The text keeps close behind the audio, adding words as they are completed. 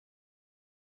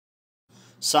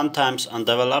Sometimes on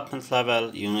development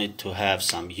level you need to have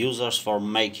some users for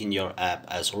making your app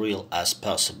as real as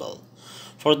possible.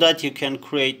 For that you can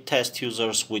create test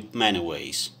users with many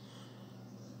ways.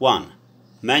 1.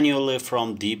 Manually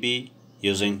from DB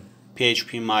using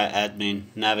phpMyAdmin,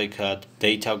 Navicode,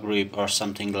 DataGrip or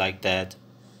something like that.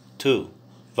 2.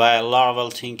 Via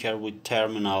Laravel Tinker with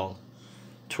terminal.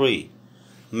 3.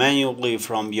 Manually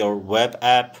from your web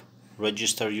app,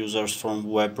 register users from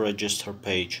web register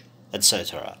page,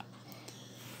 etc.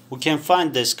 We can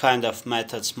find this kind of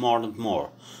methods more and more,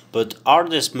 but are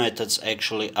these methods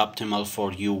actually optimal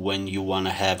for you when you want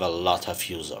to have a lot of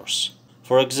users?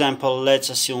 For example, let's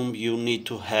assume you need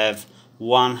to have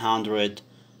 100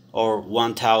 or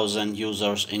 1000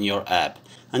 users in your app,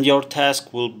 and your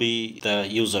task will be the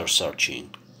user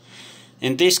searching.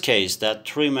 In this case, that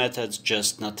 3 methods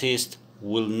just noticed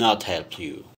will not help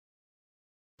you.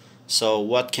 So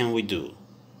what can we do?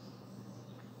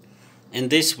 In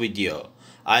this video,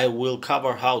 I will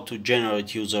cover how to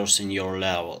generate users in your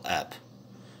Laravel app.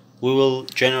 We will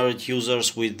generate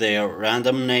users with their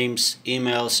random names,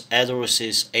 emails,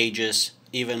 addresses, ages,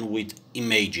 even with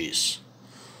images.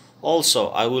 Also,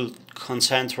 I will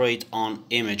concentrate on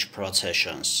image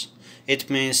processions. It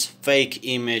means fake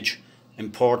image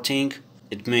importing,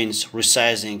 it means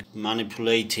resizing,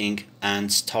 manipulating,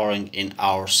 and storing in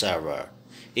our server.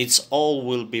 It's all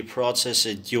will be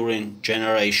processed during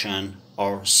generation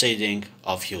or seeding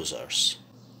of users.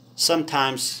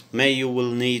 Sometimes you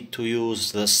will need to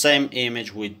use the same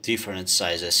image with different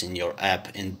sizes in your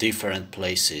app in different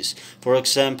places. For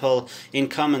example, in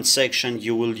comment section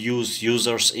you will use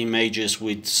users' images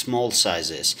with small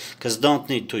sizes, because don't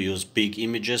need to use big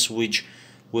images which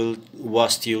will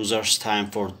waste users' time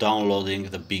for downloading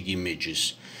the big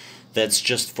images. That's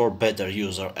just for better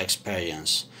user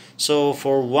experience. So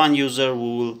for one user we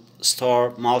will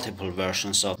store multiple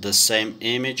versions of the same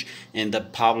image in the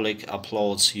public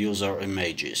uploads user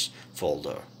images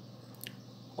folder.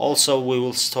 Also we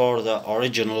will store the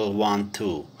original one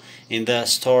too in the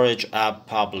storage app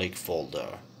public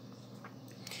folder.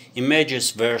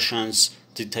 Images versions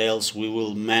details we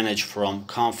will manage from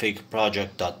config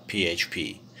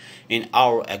project.php. In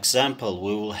our example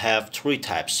we will have 3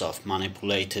 types of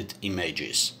manipulated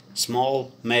images: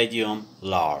 small, medium,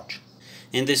 large.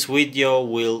 In this video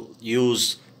we'll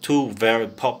use 2 very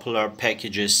popular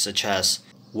packages such as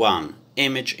 1.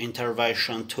 Image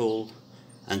intervention tool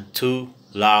and 2.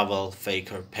 Laravel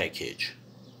faker package.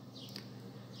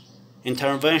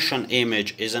 Intervention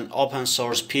image is an open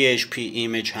source PHP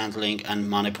image handling and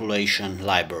manipulation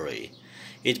library.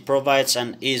 It provides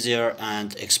an easier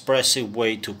and expressive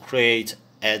way to create,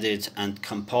 edit and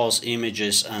compose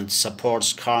images and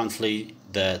supports currently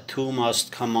the 2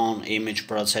 most common image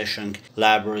processing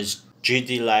libraries,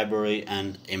 GD library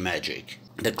and Imagic.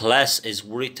 The class is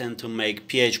written to make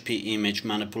PHP image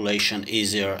manipulation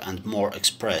easier and more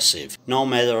expressive, no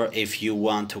matter if you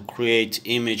want to create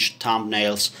image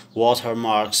thumbnails,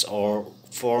 watermarks or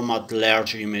format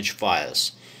large image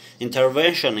files.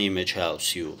 Intervention image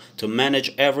helps you to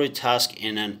manage every task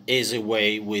in an easy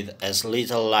way with as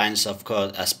little lines of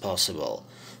code as possible.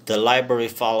 The library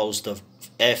follows the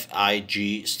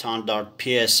FIG standard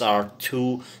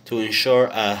PSR2 to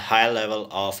ensure a high level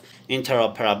of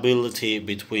interoperability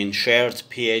between shared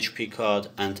PHP code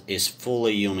and is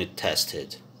fully unit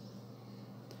tested.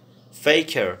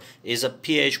 Faker is a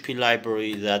PHP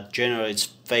library that generates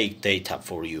fake data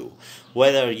for you.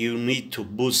 Whether you need to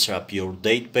bootstrap your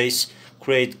database,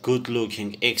 create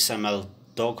good-looking XML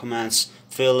documents,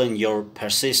 fill in your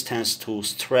persistence to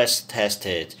stress test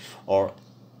it, or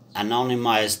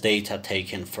anonymize data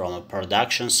taken from a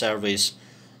production service,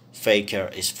 Faker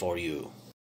is for you.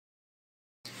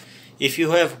 If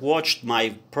you have watched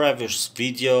my previous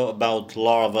video about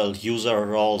Laravel user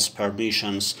roles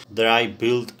permissions that I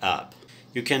built up,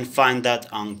 you can find that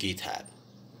on GitHub.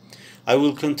 I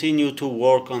will continue to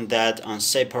work on that on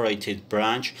separated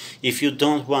branch. If you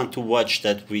don't want to watch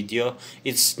that video,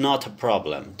 it's not a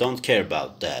problem, don't care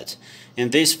about that. In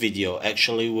this video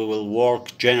actually we will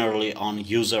work generally on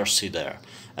user seeder,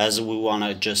 as we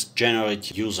wanna just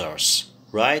generate users,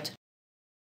 right?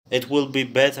 It will be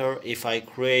better if I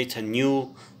create a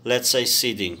new, let's say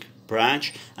seeding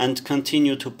branch and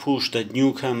continue to push the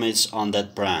new commits on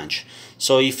that branch.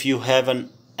 So if you have an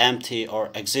empty or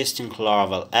existing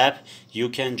Laravel app, you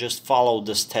can just follow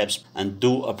the steps and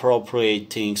do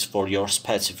appropriate things for your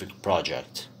specific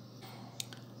project.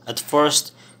 At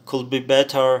first, could be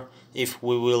better if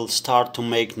we will start to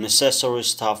make necessary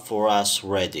stuff for us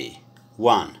ready.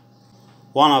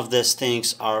 One of these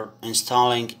things are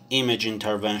installing image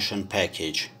intervention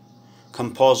package.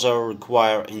 Composer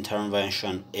require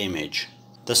intervention image.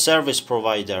 the service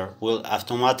provider will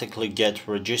automatically get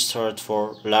registered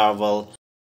for Laravel.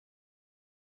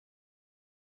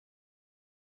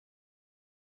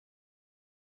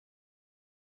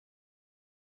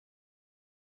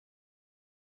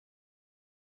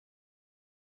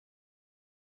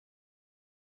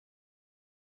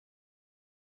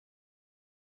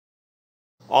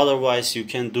 Otherwise, you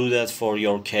can do that for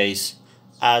your case.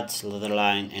 Add the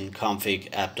line in config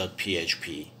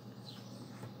app.php.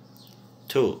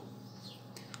 2.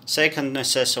 Second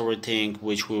necessary thing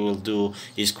which we will do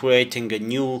is creating a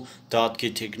new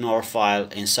 .gitignore file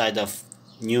inside of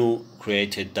new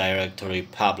created directory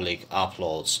public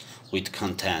uploads with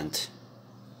content.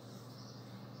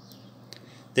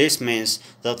 This means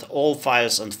that all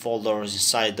files and folders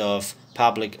inside of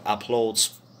public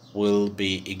uploads will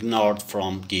be ignored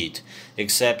from Git,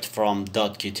 except from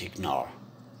 .gitignore.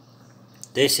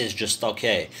 This is just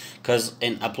okay, because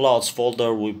in uploads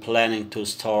folder we're planning to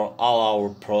store all our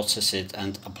processed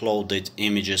and uploaded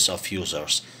images of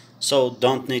users, so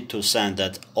don't need to send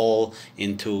that all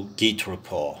into Git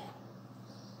repo.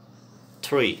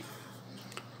 3.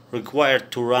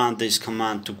 Required to run this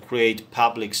command to create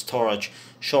public storage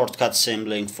shortcut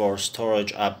symboling for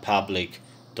storage app public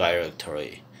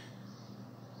directory.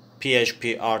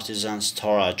 PHP artisan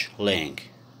storage link.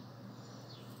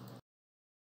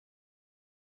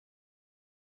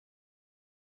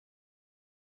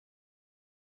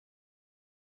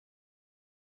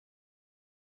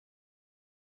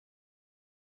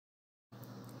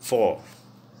 4.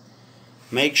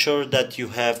 Make sure that you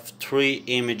have 3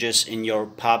 images in your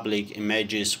public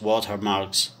images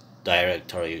watermarks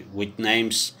directory with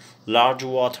names large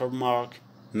watermark,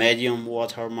 medium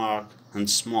watermark, and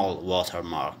small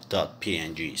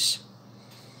watermark.pngs.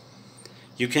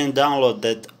 You can download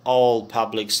that all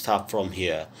public stuff from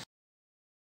here.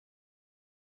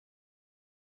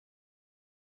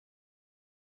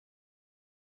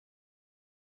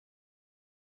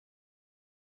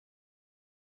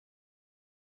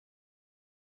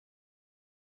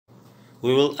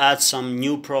 We will add some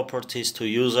new properties to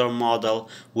user model,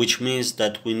 which means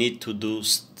that we need to do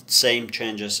same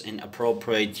changes in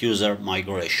appropriate user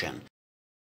migration.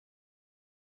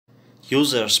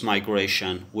 Users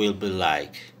migration will be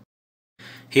like: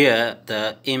 here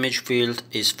the image field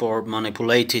is for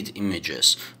manipulated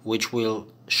images, which will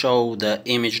show the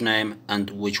image name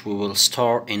and which we will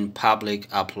store in public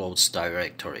uploads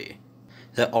directory.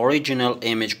 The original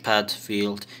image path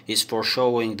field is for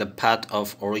showing the path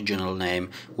of original name,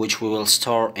 which we will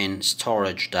store in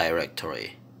storage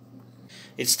directory.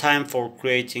 It's time for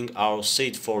creating our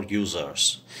seed for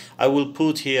users. I will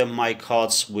put here my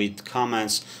codes with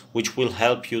comments which will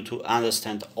help you to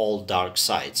understand all dark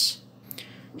sides.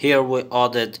 Here we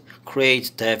added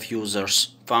create dev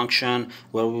users function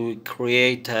where we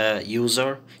create a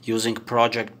user using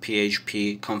project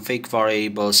PHP config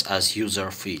variables as user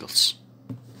fields.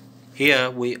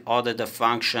 Here we added a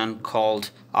function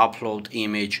called upload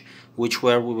image, which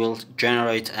where we will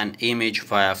generate an image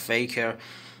via Faker,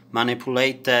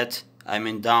 manipulate that,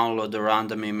 download a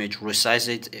random image, resize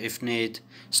it if need,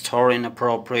 store in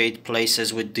appropriate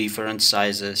places with different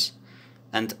sizes,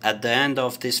 and at the end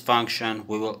of this function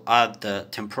we will add the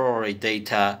temporary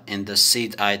data in the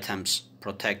seed items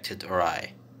protected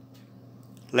array.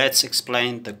 Let's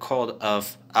explain the code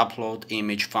of upload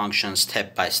image function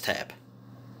step by step.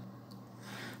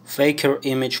 Faker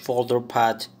image folder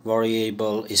path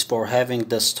variable is for having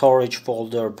the storage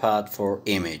folder path for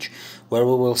image, where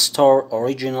we will store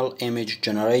original image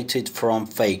generated from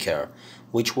Faker,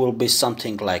 which will be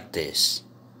something like this.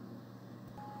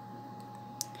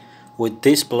 With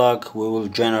this block we will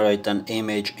generate an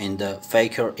image in the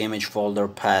Faker image folder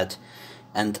path,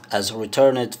 and as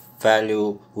returned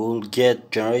value we will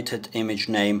get generated image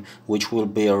name, which will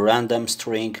be a random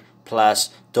string plus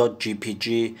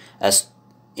 .gpg as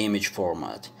image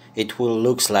format. It will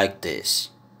look like this.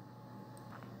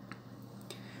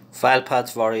 File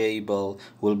path variable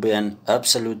will be an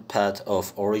absolute path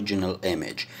of original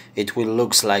image. It will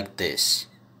look like this.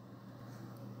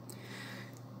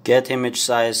 Get image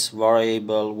size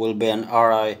variable will be an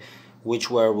array which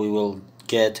where we will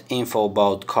get info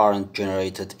about current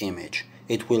generated image.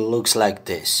 It will look like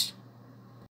this.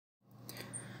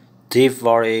 Div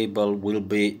variable will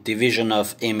be division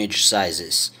of image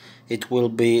sizes. It will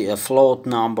be a float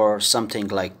number, something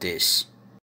like this.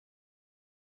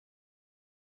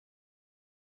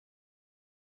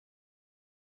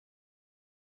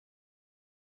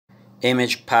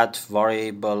 Image path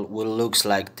variable will look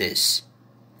like this.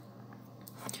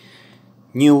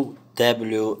 New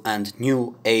W and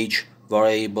new age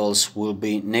variables will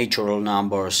be natural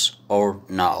numbers or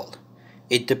null.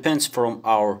 It depends from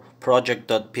our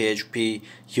project.php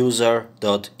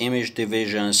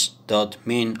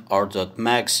user.imagedivisions.min or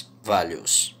 .max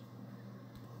values.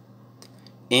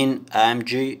 In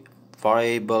img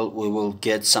variable we will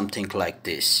get something like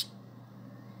this.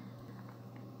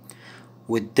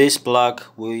 With this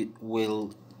block we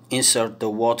will insert the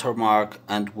watermark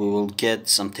and we will get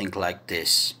something like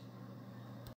this.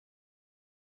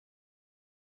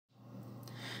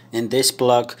 In this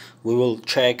block we will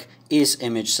check is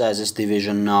image sizes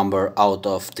division number out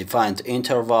of defined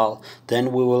interval,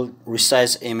 then we will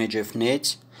resize image if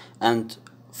needs and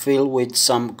fill with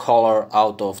some color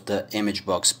out of the image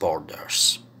box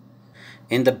borders.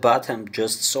 In the bottom,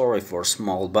 just sorry for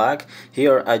small bug,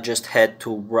 here I just had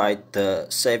to write the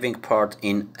saving part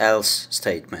in else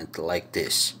statement like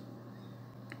this.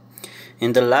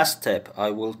 In the last step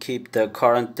I will keep the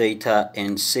current data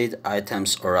in seed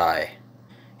items array.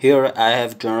 Here I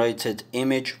have generated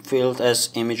image field as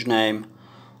image name,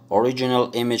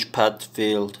 original image path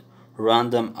field,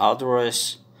 random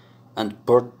address and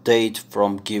birth date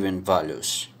from given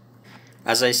values.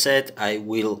 As I said, I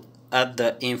will add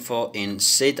the info in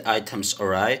seed items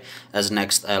array as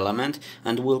next element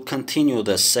and will continue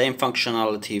the same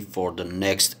functionality for the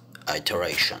next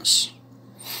iterations.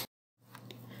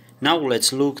 Now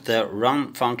let's look the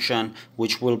run function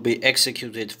which will be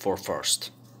executed for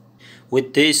first.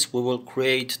 With this we will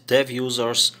create dev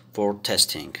users for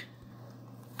testing.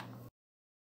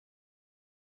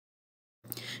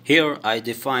 Here I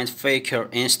defined faker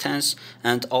instance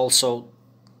and also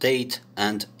date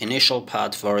and initial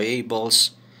path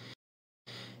variables.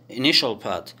 Initial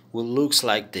path will look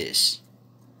like this.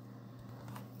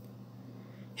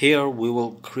 Here we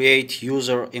will create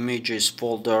user images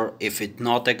folder if it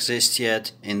not exists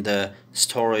yet in the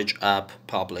storage app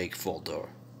public folder.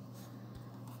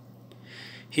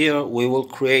 Here we will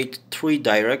create 3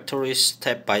 directories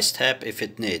step by step if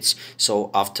it needs.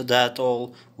 So after that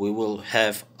all we will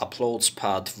have uploads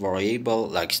path variable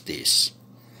like this.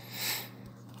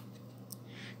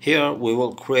 Here we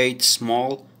will create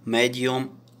small,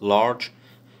 medium, large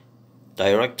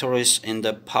directories in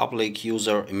the public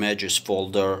user images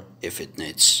folder if it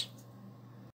needs.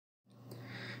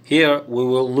 Here we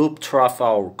will loop through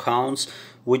our counts,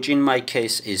 which in my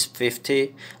case is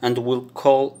 50, and will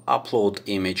call upload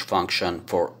image function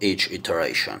for each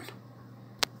iteration.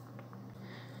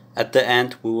 At the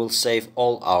end we will save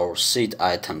all our seed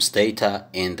items data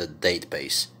in the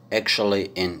database,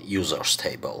 actually in users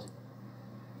table.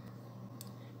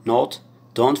 Note,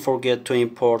 don't forget to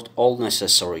import all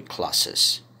necessary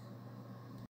classes.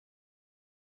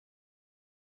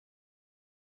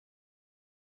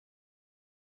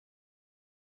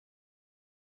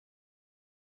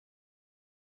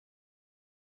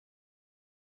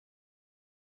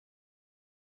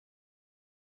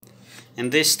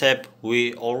 In this step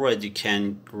we already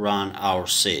can run our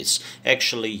seeds,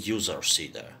 actually user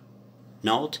seeder.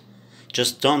 Note,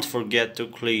 just don't forget to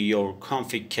clear your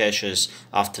config caches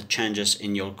after changes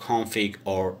in your config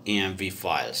or env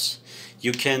files.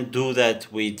 You can do that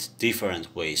with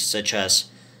different ways, such as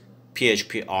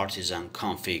PHP artisan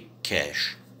config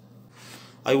cache.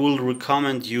 I will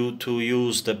recommend you to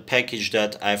use the package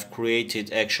that I've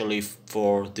created actually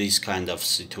for these kind of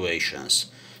situations.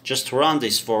 Just run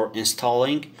this for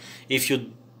installing. If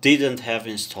you didn't have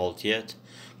installed yet,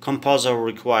 Composer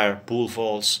require bool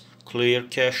false, clear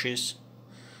caches.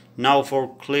 Now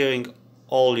for clearing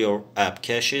all your app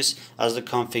caches as the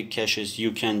config caches,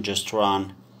 you can just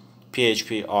run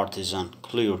PHP artisan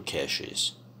clear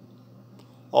caches.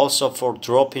 Also for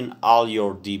dropping all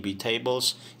your DB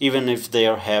tables, even if they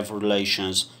have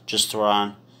relations, just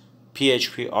run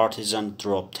PHP artisan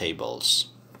drop tables.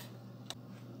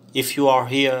 If you are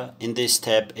here in this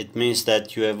step, it means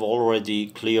that you have already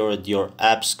cleared your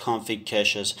app's config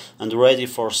caches and ready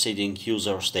for seeding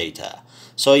users data.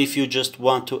 So if you just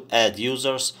want to add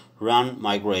users, run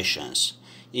migrations.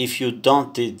 If you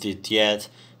don't did it yet,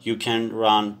 you can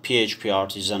run PHP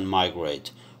artisan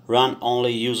migrate. Run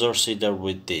only user seeder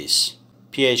with this.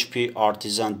 PHP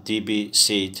artisan db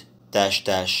seed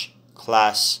 --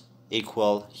 class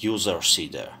equal user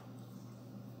seeder.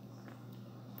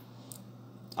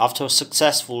 After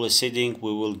successfully seeding,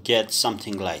 we will get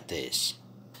something like this.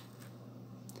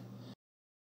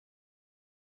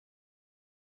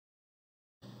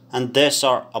 And these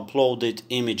are uploaded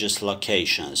images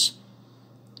locations.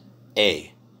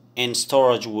 A. In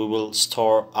storage we will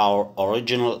store our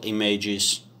original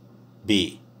images.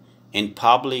 B. In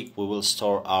public we will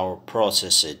store our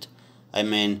processed,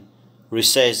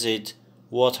 resized,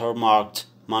 watermarked,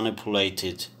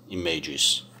 manipulated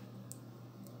images.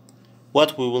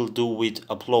 What we will do with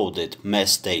uploaded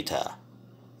mesh data?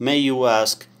 May you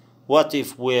ask, what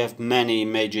if we have many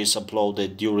images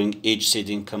uploaded during each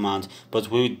seeding command, but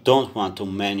we don't want to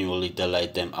manually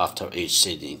delete them after each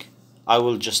seeding? I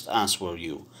will just answer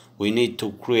you. We need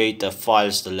to create a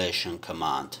files deletion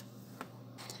command.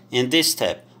 In this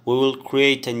step, we will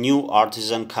create a new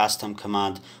artisan custom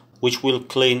command which will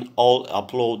clean all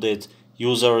uploaded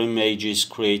user images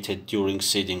created during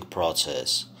seeding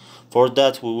process. For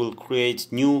that, we will create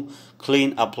new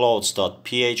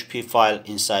cleanuploads.php file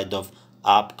inside of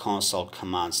app console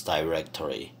commands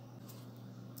directory.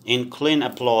 In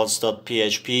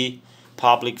cleanuploads.php,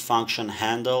 public function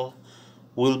handle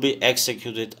will be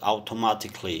executed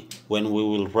automatically when we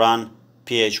will run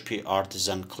php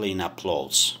artisan clean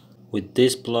uploads. With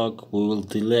this block, we will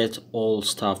delete all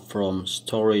stuff from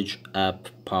storage app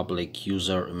public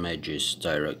user images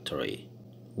directory.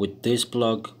 With this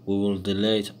block, we will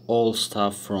delete all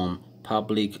stuff from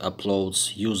public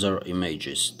uploads user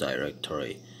images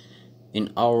directory.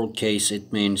 In our case,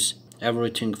 it means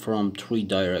everything from 3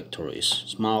 directories: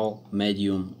 small,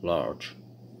 medium, large.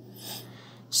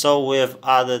 So we have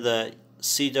added a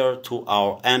seeder to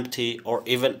our empty or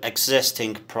even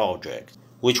existing project,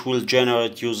 which will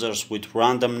generate users with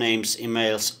random names,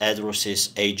 emails, addresses,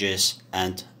 ages,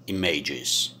 and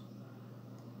images.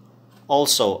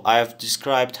 Also, I have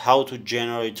described how to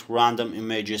generate random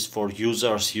images for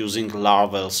users using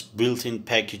Laravel's built-in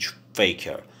package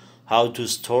Faker, how to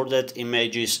store that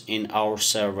images in our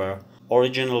server,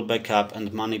 original backup,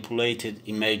 and manipulated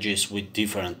images with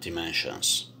different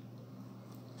dimensions.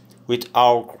 With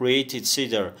our created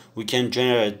seeder, we can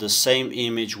generate the same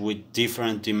image with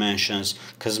different dimensions,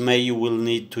 because maybe you will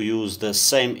need to use the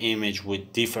same image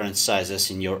with different sizes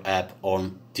in your app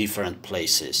on different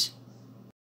places.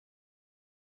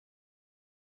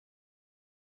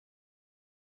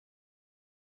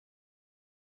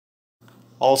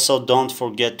 Also, don't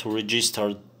forget to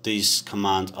register this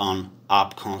command on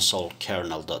app console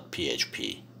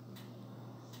kernel.php.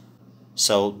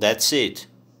 So that's it.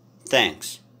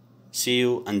 Thanks. See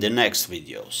you in the next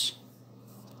videos.